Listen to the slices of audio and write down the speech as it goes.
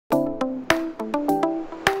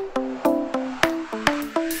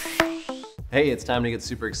Hey, it's time to get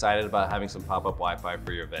super excited about having some pop-up Wi-Fi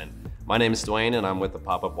for your event. My name is Dwayne and I'm with the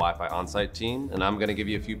PopUp Wi-Fi on-site team, and I'm gonna give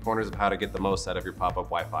you a few pointers of how to get the most out of your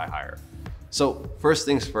pop-up Wi-Fi hire. So first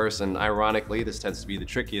things first, and ironically, this tends to be the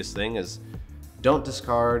trickiest thing, is don't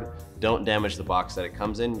discard, don't damage the box that it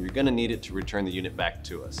comes in. You're gonna need it to return the unit back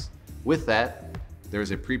to us. With that,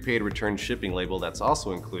 there's a prepaid return shipping label that's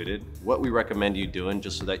also included. What we recommend you doing,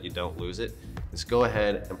 just so that you don't lose it, is go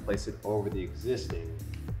ahead and place it over the existing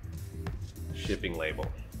shipping label.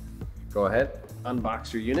 Go ahead,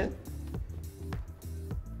 unbox your unit.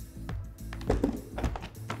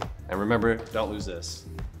 And remember, don't lose this.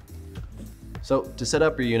 So to set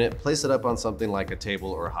up your unit, place it up on something like a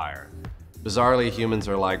table or higher. Bizarrely, humans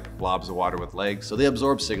are like blobs of water with legs, so they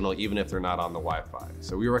absorb signal even if they're not on the Wi-Fi.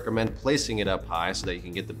 So we recommend placing it up high so that you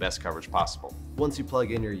can get the best coverage possible. Once you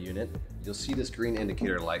plug in your unit, you'll see this green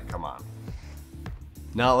indicator light come on.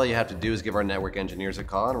 Now all you have to do is give our network engineers a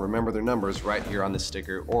call and remember their numbers right here on this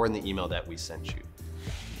sticker or in the email that we sent you.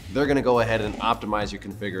 They're gonna go ahead and optimize your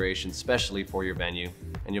configuration specially for your venue,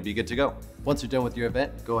 and you'll be good to go. Once you're done with your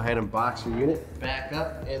event, go ahead and box your unit back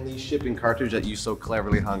up in the shipping cartridge that you so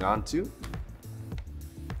cleverly hung on to.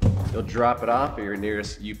 You'll drop it off at your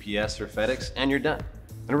nearest UPS or FedEx, and you're done.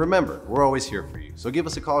 And remember, we're always here for you. So give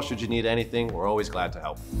us a call should you need anything. We're always glad to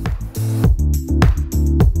help.